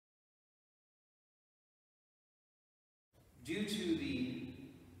Due to the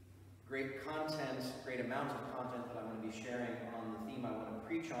great amount of content that I'm going to be sharing on the theme I want to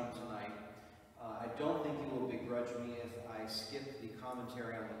preach on tonight, I don't think you will begrudge me if I skip the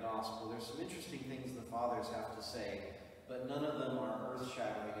commentary on the gospel. There's some interesting things the fathers have to say, but none of them are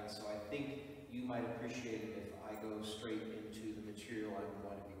earth-shattering, and so I think you might appreciate it if I go straight into the material I'm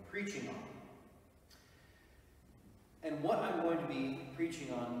going to be preaching on. And what I'm going to be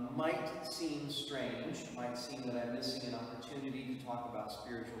preaching on might seem strange, might seem that I'm missing an opportunity to talk about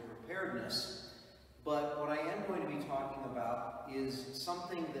spiritual preparedness, but what I am going to be talking about is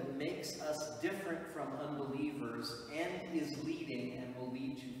something that makes us different from unbelievers and is leading and will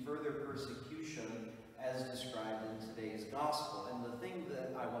lead to further persecution as described in today's gospel. And the thing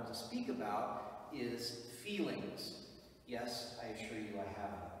that I want to speak about is feelings. Yes, I assure you I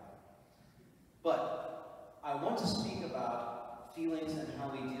have them. But I want to speak about feelings and how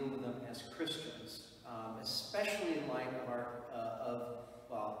we deal with them as Christians, especially in light of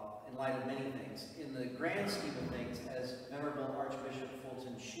in light of many things. In the grand scheme of things, as Venerable Archbishop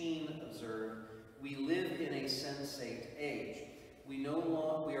Fulton Sheen observed, we live in a sensate age. We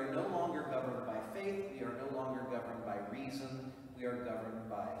are no longer governed by faith, we are no longer governed by reason, we are governed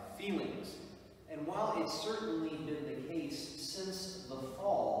by feelings. And while it's certainly been the case since the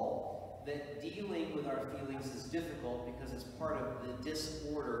fall that dealing with our feelings is difficult because it's part of the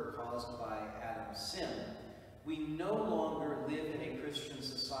disorder caused by Adam's sin, we no longer live in a Christian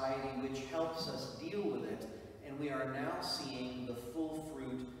society which helps us deal with it, and we are now seeing the full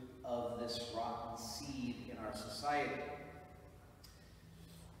fruit of this rotten seed in our society.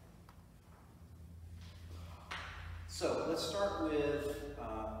 So let's start with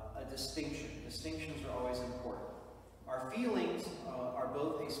a distinction. Distinctions are always important. Our feelings are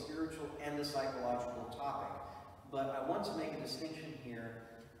both a spiritual and a psychological topic, but I want to make a distinction here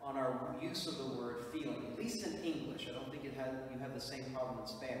on our use of the word feeling, at least in English. I don't think you have the same problem in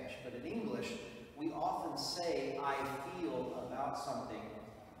Spanish, but in English, we often say, I feel about something,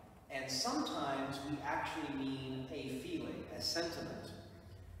 and sometimes we actually mean a feeling, a sentiment.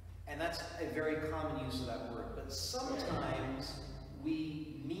 And that's a very common use of that word. But sometimes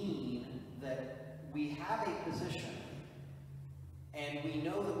we mean that we have a position, and we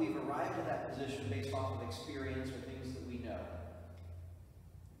know that we've arrived at that position based off of experience or things that we know.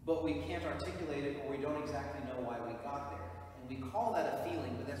 But we can't articulate it, or we don't exactly know why we got there. And we call that a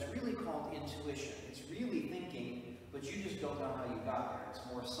feeling, but that's really called intuition. It's really thinking, but you just don't know how you got there. It's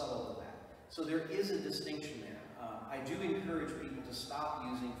more subtle than that. So there is a distinction there. I do encourage people to stop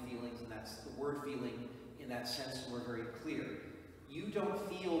using feelings, and that's the word feeling in that sense, we're very clear. You don't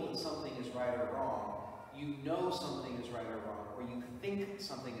feel that something is right or wrong. You know something is right or wrong, or you think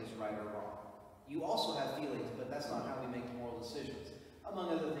something is right or wrong. You also have feelings, but that's not how we make moral decisions, among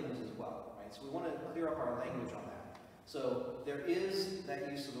other things as well, right? So we want to clear up our language on that. So there is that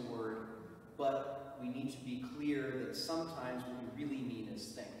use of the word, but we need to be clear that sometimes what we really mean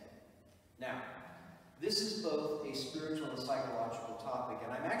is think. Now, this is both a spiritual and psychological topic,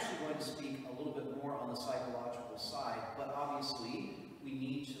 and I'm actually going to speak a little bit more on the psychological side, but obviously we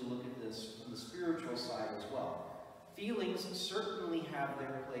need to look at this from the spiritual side as well. Feelings certainly have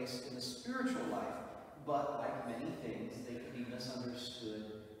their place in the spiritual life, but like many things, they can be misunderstood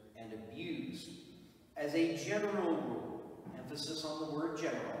and abused. As a general rule, emphasis on the word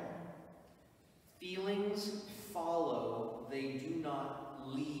general, feelings follow, they do not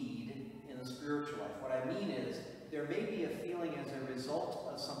lead in the spiritual life. What I mean is, there may be a feeling as a result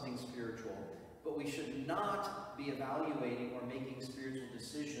of something spiritual, but we should not be evaluating or making spiritual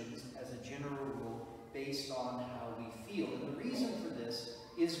decisions as a general rule based on how we feel. And the reason for this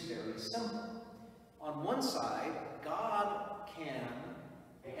is very simple. On one side, God can,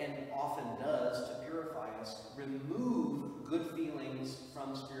 and often does to purify us, remove good feelings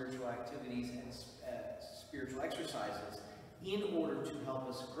from spiritual activities and spiritual exercises in order to help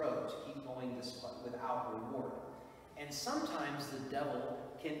us grow, to keep going without reward. And sometimes the devil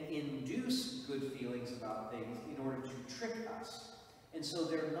can induce good feelings about things in order to trick us. And so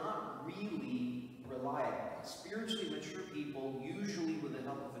they're not really reliable. Spiritually mature people, usually with the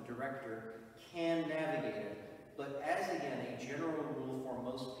help of a director, can navigate it. But as, again, a general rule for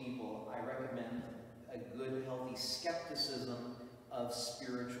most people, I recommend a good, healthy skepticism of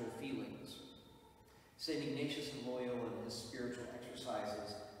spiritual feelings. St. Ignatius of Loyola in his spiritual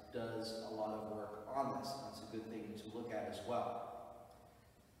exercises does a lot of work on this. That's a good thing to look at as well.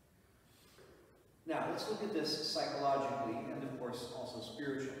 Now, let's look at this psychologically and, of course, also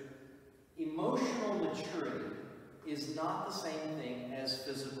spiritually. Emotional maturity is not the same thing as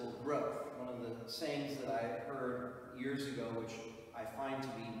physical growth. One of the sayings that I heard years ago, which I find to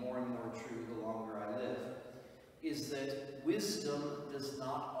be more and more true the longer I live, is that wisdom does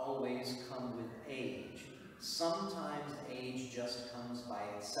not always come with age. Sometimes age just comes by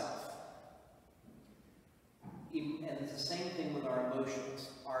itself. And it's the same thing with our emotions.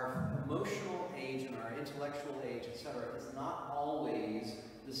 Our emotional age and our intellectual age, etc., is not always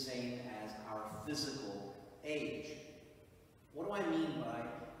the same as our physical age. What do I mean by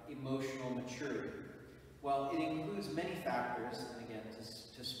emotional maturity? Well, it includes many factors, and again,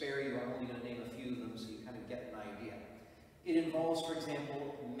 to spare you, I'm only going to name a few of them so you kind of get an idea. It involves, for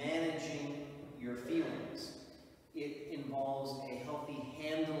example, managing your feelings. It involves a healthy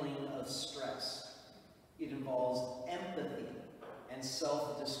handling of stress. It involves empathy and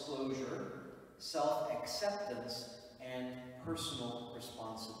self-disclosure, self-acceptance, and personal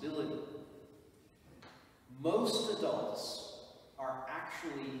responsibility. Most adults are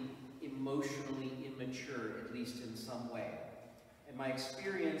actually emotionally immature, at least in some way. And my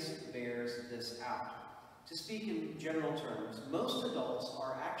experience bears this out. To speak in general terms, most adults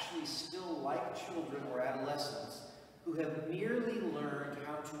are actually still like children or adolescents who have merely learned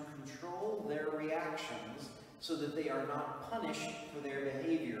how to control their reactions so that they are not punished for their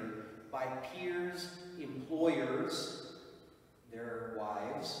behavior by peers, employers, their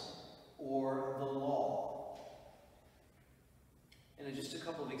wives, or the law. And just a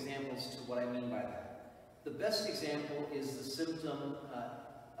couple of examples to what I mean by that. The best example is the symptom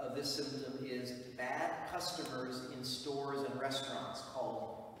of this symptom is bad customers in stores and restaurants,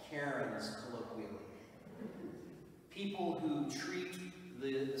 called Karens colloquially. People who treat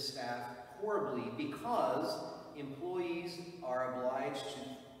the staff horribly because employees are obliged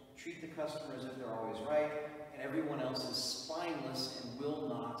to treat the customers as if they're always right, and everyone else is spineless and will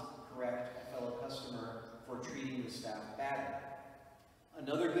not correct a fellow customer for treating the staff badly.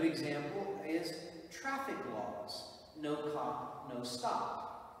 Another good example is traffic laws. No cop, no stop.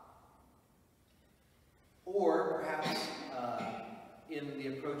 Or perhaps in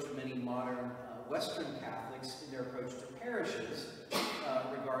the approach of many modern Western Catholics, in their approach to parishes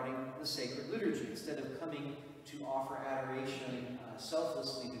regarding the sacred liturgy. Instead of coming to offer adoration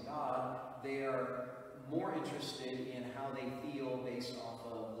selflessly to God, they are more interested in how they feel based off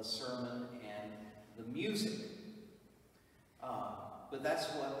of the sermon and the music. But that's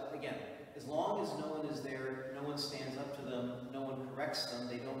what, again, as long as no one is there, no one stands up to them, no one corrects them,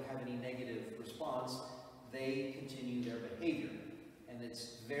 they don't have any negative response, they continue their behavior. And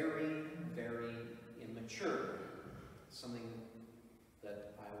it's very, very immature. Something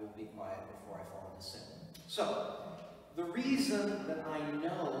that I will be quiet before I fall into sin. So, the reason that I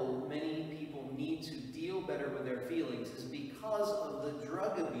know many people need to deal better with their feelings is because of the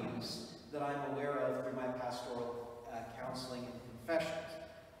drug abuse that I'm aware of through my pastoral counseling and confessions.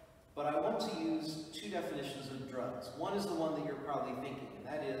 But I want to use two definitions of drugs. One is the one that you're probably thinking, and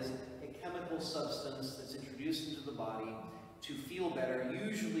that is a chemical substance that's introduced into the body to feel better,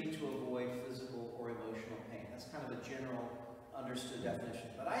 usually to avoid physical or emotional pain. That's kind of a general understood definition.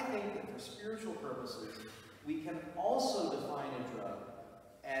 But I think that for spiritual purposes, we can also define a drug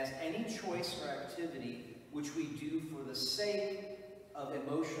as any choice or activity which we do for the sake of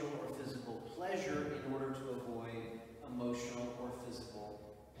emotional or physical pleasure in order to avoid emotional or physical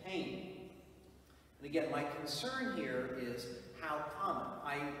pain. And again, my concern here is how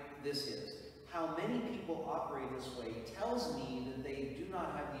common this is. How many people operate this way tells me that they do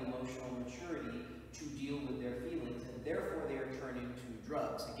not have the emotional maturity to deal with their feelings, and therefore they are turning to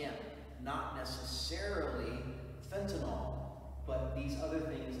drugs. Again, not necessarily fentanyl, but these other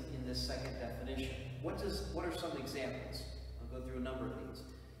things in this second definition. What are some examples? I'll go through a number of these.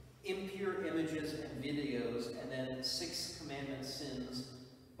 Impure images and videos, and then 6 commandment sins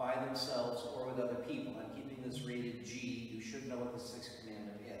by themselves or with other people. I'm keeping this rated G. You should know what the 6th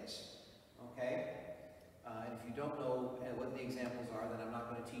commandment is. Okay? And if you don't know what the examples are, then I'm not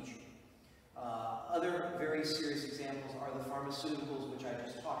going to teach you. Other very serious examples are the pharmaceuticals, which I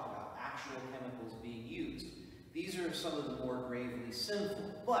just talked about, actual chemicals being used. These are some of the more gravely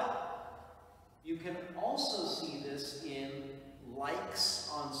sinful. But you can also see this in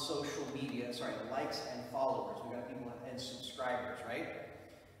likes on social media, likes and followers. We've got people and subscribers, right?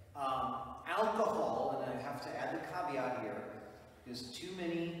 Alcohol, and I have to add the caveat here, because too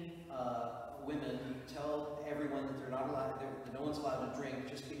many women tell everyone that they're not allowed, that no one's allowed to drink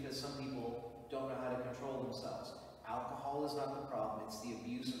just because some people don't know how to control themselves. Alcohol is not the problem, it's the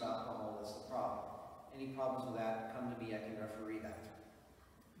abuse of alcohol that's the problem. Any problems with that, come to me, I can referee that.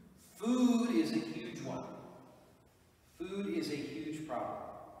 Food is a huge one. Food is a huge problem.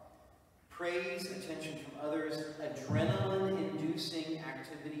 Praise, attention from others, adrenaline-inducing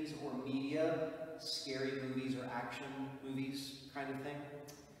activities or media, scary movies or action movies kind of thing,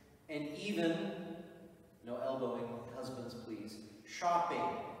 and even No elbowing, husbands, please. Shopping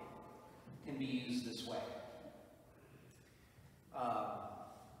can be used this way.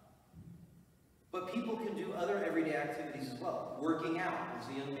 But people can do other everyday activities as well. Working out.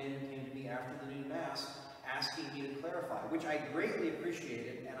 There's a young man who came to me after the noon Mass asking me to clarify, which I greatly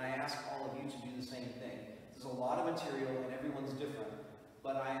appreciated, and I ask all of you to do the same thing. There's a lot of material, and everyone's different,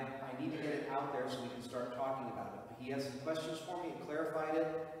 but I need to get it out there so we can start talking about it. But he had some questions for me, and clarified it,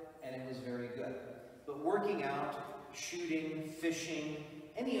 and it was very good. But working out, shooting, fishing,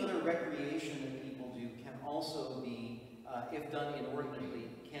 any other recreation that people do can also be, if done inordinately,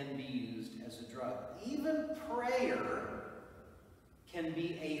 can be used as a drug. Even prayer can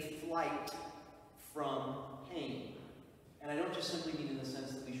be a flight from pain. And I don't just simply mean in the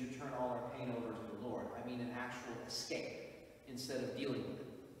sense that we should turn all our pain over to the Lord. I mean an actual escape instead of dealing with it.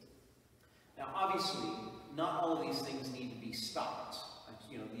 Now, obviously, not all of these things need to be stopped.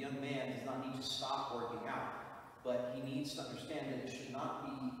 You know, the young man does not need to stop working out, but he needs to understand that it should not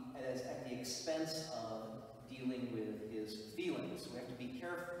be at the expense of dealing with his feelings. We have to be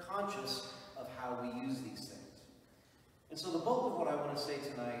conscious of how we use these things. And so the bulk of what I want to say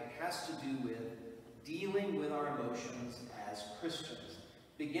tonight has to do with dealing with our emotions as Christians,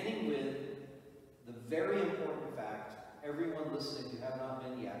 beginning with the very important fact, everyone listening who have not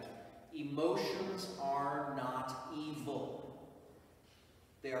been yet, emotions are not evil.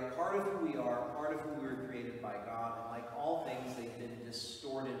 They are part of who we are, part of who we were created by God, and like all things, they've been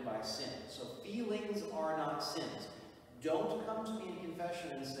distorted by sin. So feelings are not sins. Don't come to me in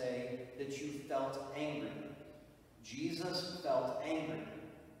confession and say that you felt angry. Jesus felt angry.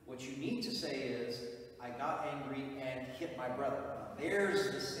 What you need to say is, I got angry and hit my brother. Now,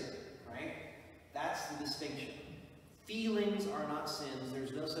 there's the sin, right? That's the distinction. Feelings are not sins.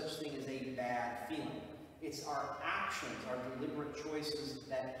 There's no such thing as a bad feeling. It's our actions, our deliberate choices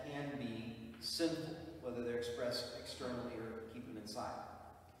that can be sinful, whether they're expressed externally or keep them inside.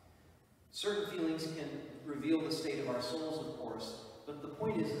 Certain feelings can reveal the state of our souls, of course, but the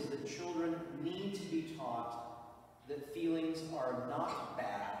point is that children need to be taught that feelings are not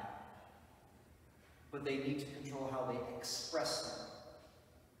bad, but they need to control how they express them.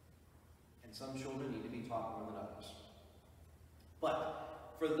 And some children need to be taught more than others.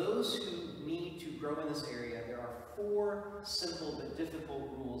 But for those who need to grow in this area, there are 4 simple but difficult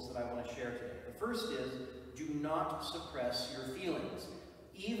rules that I want to share today. The first is, do not suppress your feelings,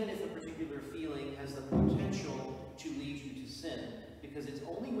 even if a particular feeling has the potential to lead you to sin, because it's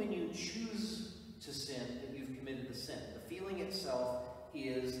only when you choose to sin that you've committed the sin. The feeling itself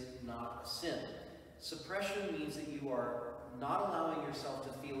is not a sin. Suppression means that you are not allowing yourself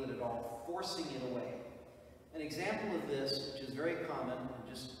to feel it at all, forcing it away. An example of this, which is very common, and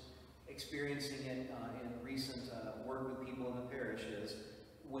just experiencing it in recent work with people in the parish, is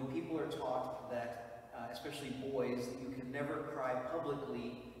when people are taught that, especially boys, that you can never cry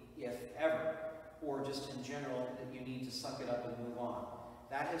publicly, if ever, or just in general, that you need to suck it up and move on.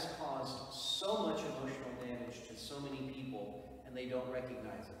 That has caused so much emotional damage to so many people, and they don't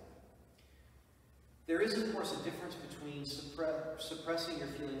recognize it. There is, of course, a difference between suppressing your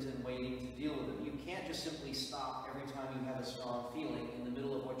feelings and waiting to deal with them. You can't just simply stop every time you have a strong feeling in the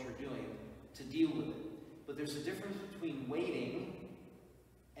middle of what you're doing to deal with it. But there's a difference between waiting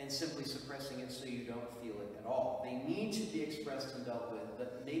and simply suppressing it so you don't feel it at all. They need to be expressed and dealt with,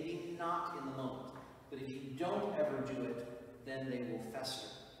 but maybe not in the moment. But if you don't ever do it, then they will fester.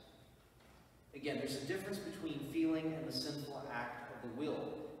 Again, there's a difference between feeling and the sinful act of the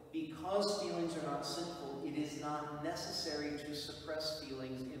will. Because feelings are not sinful, it is not necessary to suppress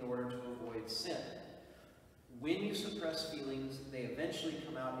feelings in order to avoid sin. When you suppress feelings, they eventually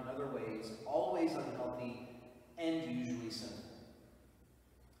come out in other ways, always unhealthy, and usually sinful.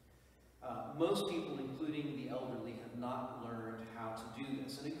 Most people, including the elderly, have not learned how to do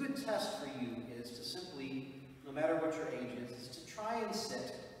this. And a good test for you is to simply, no matter what your age is to try and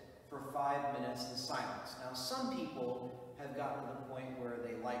sit for 5 minutes in silence. Now, some people have gotten to the point where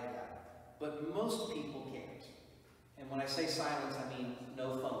they like that, but most people can't. And when I say silence, I mean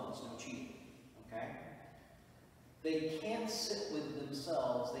no phones, no cheating, okay? They can't sit with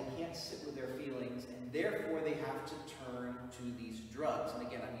themselves, they can't sit with their feelings, and therefore they have to turn to these drugs. And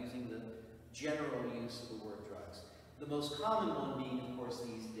again, I'm using the general use of the word drugs. The most common one being, of course,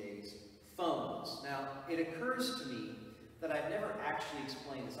 these days, phones. Now, it occurs to me that I've never actually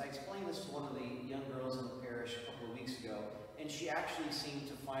explained this. I explained this to one of the young girls in the parish a couple of weeks ago, and she actually seemed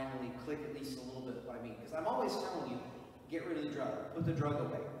to finally click at least a little bit what I mean. Because I'm always telling you, get rid of the drug, put the drug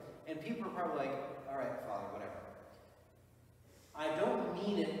away. And people are probably like, all right, Father, whatever. I don't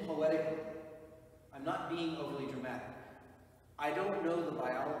mean it poetically. I'm not being overly dramatic. I don't know the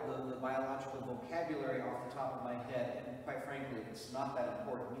biological vocabulary vocabulary off the top of my head, and quite frankly, it's not that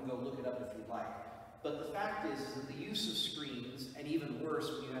important. You can go look it up if you'd like. But the fact is that the use of screens, and even worse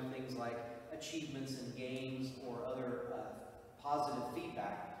when you have things like achievements in games or other positive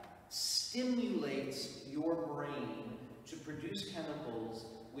feedback, stimulates your brain to produce chemicals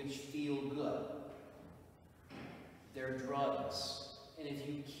which feel good. They're drugs. And if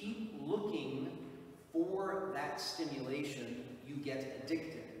you keep looking for that stimulation, you get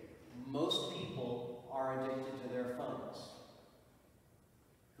addicted. Most people are addicted to their phones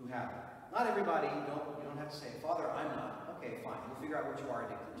who have it. Not everybody, you don't have to say, Father, I'm not. Okay, fine, we'll figure out what you are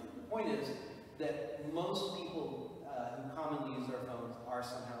addicted to. The point is that most people who commonly use their phones are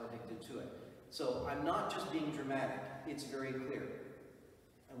somehow addicted to it. So I'm not just being dramatic, it's very clear.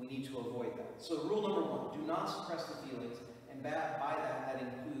 And we need to avoid that. So rule number one, do not suppress the feelings, and by that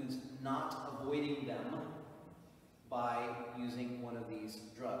includes not avoiding them by using one of these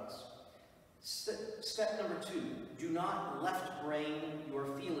drugs. Step number two, do not left brain your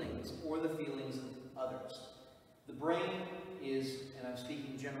feelings or the feelings of others. The brain is, and I'm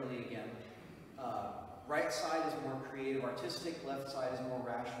speaking generally again, right side is more creative, artistic, left side is more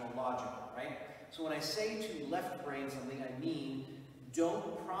rational, logical, right? So when I say to left brain something, I mean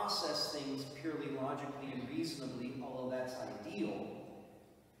don't process things purely logically and reasonably, although that's ideal.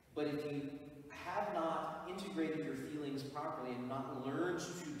 But if you have not integrated your feelings properly and not learned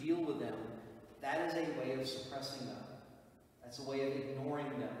to deal with them, that is a way of suppressing them. That's a way of ignoring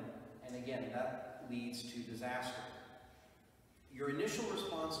them. And again, that leads to disaster. Your initial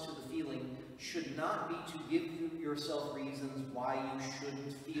response to the feeling should not be to give yourself reasons why you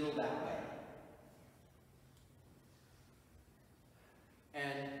shouldn't feel that way.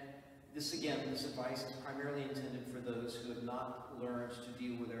 And this advice is primarily intended for those who have not learned to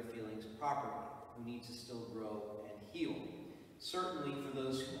deal with their feelings properly, who need to still grow and heal. Certainly for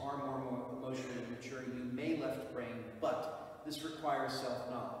those who are more emotionally mature, you may left brain, but this requires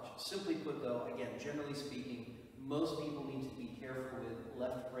self-knowledge. Simply put though, again, generally speaking, most people need to be careful with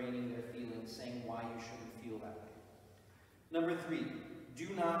left braining their feelings, saying why you shouldn't feel that way. Number three,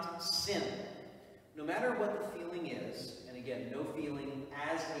 do not sin. No matter what the feeling is, and again, no feeling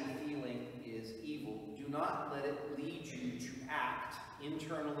as a feeling is evil, do not let it lead you to act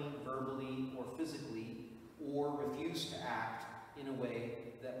internally, verbally, or physically, or refuse to act in a way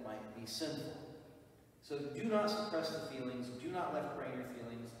that might be sinful. So do not suppress the feelings, do not left brain your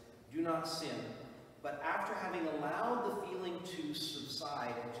feelings, do not sin, but after having allowed the feeling to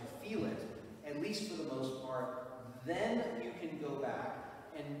subside and to feel it, at least for the most part, then you can go back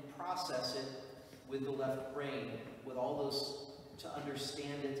and process it with the left brain, with all those to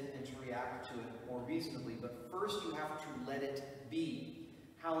understand it and to react to it more reasonably. But first you have to let it be.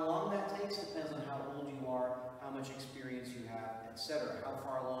 How long that takes depends on how old you are, how much experience you have, etc., how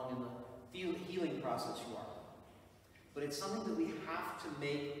far along in the healing process you are. But it's something that we have to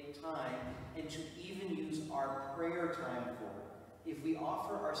make time and to even use our prayer time for. If we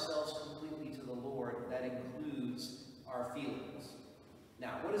offer ourselves completely to the Lord, that includes our feelings.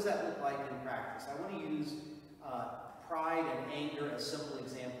 Now, what does that look like in practice? I want to use pride and anger as simple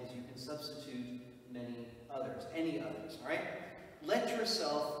examples. You can substitute any others, all right? Let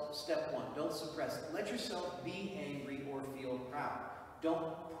yourself, step one, don't suppress it. Let yourself be angry or feel proud.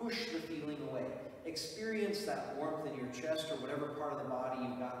 Don't push the feeling away. Experience that warmth in your chest or whatever part of the body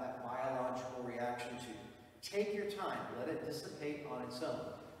you've got that biological reaction to. Take your time. Let it dissipate on its own.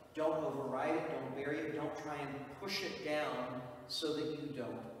 Don't override it. Don't bury it. Don't try and push it down so that you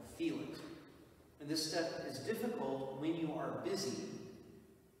don't feel it. And this step is difficult when you are busy.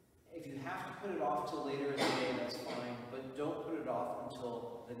 If you have to put it off till later in the day, that's fine, but don't put it off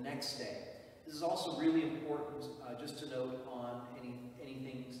until the next day. This is also really important, just to note on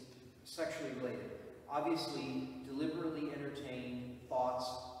anything sexually related. Obviously, deliberately entertained thoughts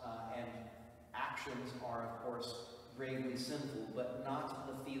and actions are, of course, gravely sinful, but not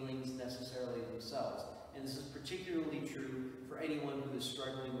the feelings necessarily themselves. And this is particularly true for anyone who is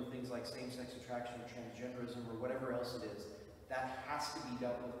struggling with things like same-sex attraction or transgenderism or whatever else it is. That has to be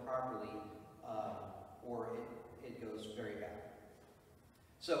dealt with properly, or it goes very bad.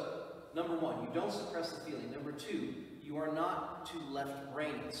 So, number one, you don't suppress the feeling. Number two, you are not to left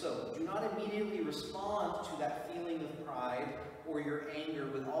brain it. So, do not immediately respond to that feeling of pride or your anger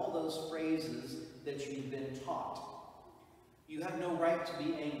with all those phrases that you've been taught. You have no right to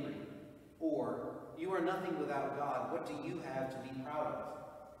be angry. Or, you are nothing without God. What do you have to be proud of?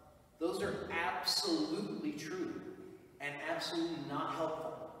 Those are absolutely true and absolutely not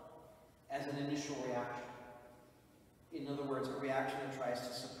helpful as an initial reaction. In other words, a reaction that tries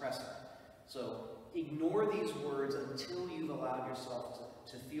to suppress it. So ignore these words until you've allowed yourself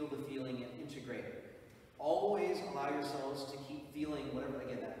to feel the feeling and integrate it. Always allow yourselves to keep feeling whatever,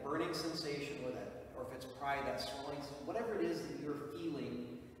 again, that burning sensation, or if it's pride, that swelling, whatever it is that you're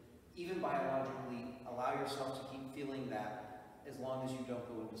feeling, even biologically, allow yourself to keep feeling that as long as you don't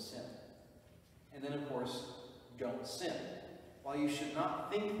go into sin. And then, of course, don't sin. While you should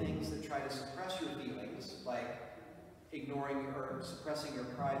not think things that try to suppress your feelings, like ignoring or suppressing your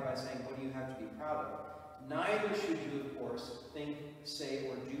pride by saying, what do you have to be proud of? Neither should you, of course, think, say,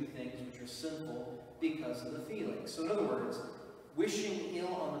 or do things which are sinful because of the feelings. So in other words, wishing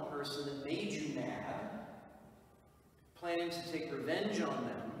ill on the person that made you mad, planning to take revenge on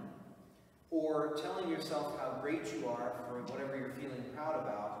them, or telling yourself how great you are for whatever you're feeling proud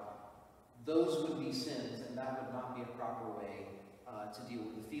about, those would be sins, and that would not be a proper way to deal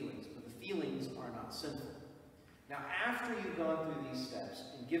with the feelings. But the feelings are not sinful. Now, after you've gone through these steps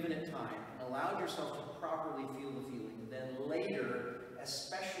and given it time and allowed yourself to properly feel the feeling, then later,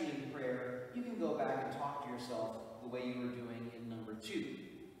 especially in prayer, you can go back and talk to yourself the way you were doing in number 2.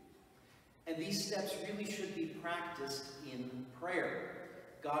 And these steps really should be practiced in prayer.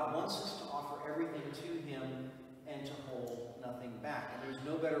 God wants us to offer everything to Him and to hold nothing back. And there's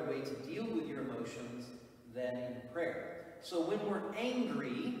no better way to deal with your emotions than in prayer. So when we're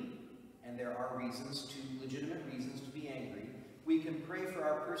angry, and there are legitimate reasons to be angry, we can pray for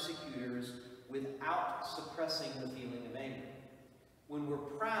our persecutors without suppressing the feeling of anger. When we're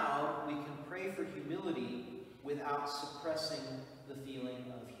proud, we can pray for humility without suppressing the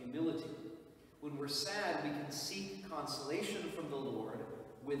feeling of humility. When we're sad, we can seek consolation from the Lord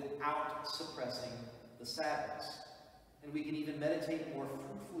without suppressing the sadness. And we can even meditate more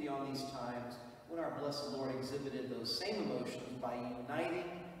fruitfully on these times when our blessed Lord exhibited those same emotions by uniting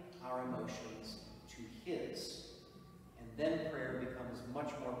our emotions to His. And then prayer becomes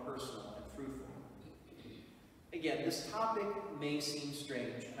much more personal and fruitful. Again, this topic may seem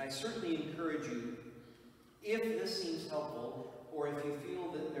strange, and I certainly encourage you, if this seems helpful, or if you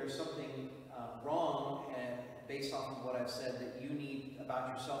feel that there's something wrong and based off of what I've said that you need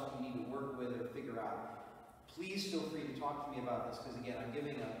about yourself, you need to work with or figure out, please feel free to talk to me about this, because again, I'm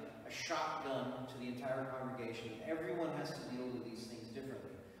giving a shotgun to the entire congregation. Everyone has to deal with these things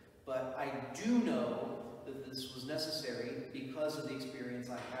differently. But I do know that this was necessary because of the experience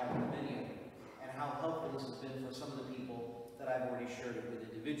I've had with many of you, and how helpful this has been for some of the people that I've already shared it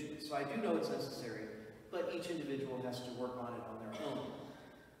with individually. So I do know it's necessary, but each individual has to work on it on their own.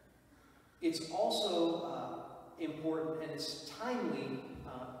 It's also important, and it's timely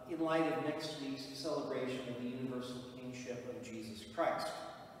in light of next week's celebration of the universal kingship of Jesus Christ.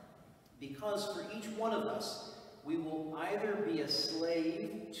 Because for each one of us, we will either be a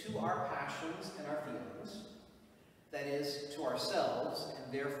slave to our passions and our feelings, that is, to ourselves,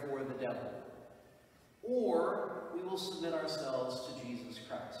 and therefore the devil, or we will submit ourselves to Jesus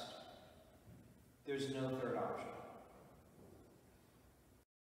Christ. There's no third option.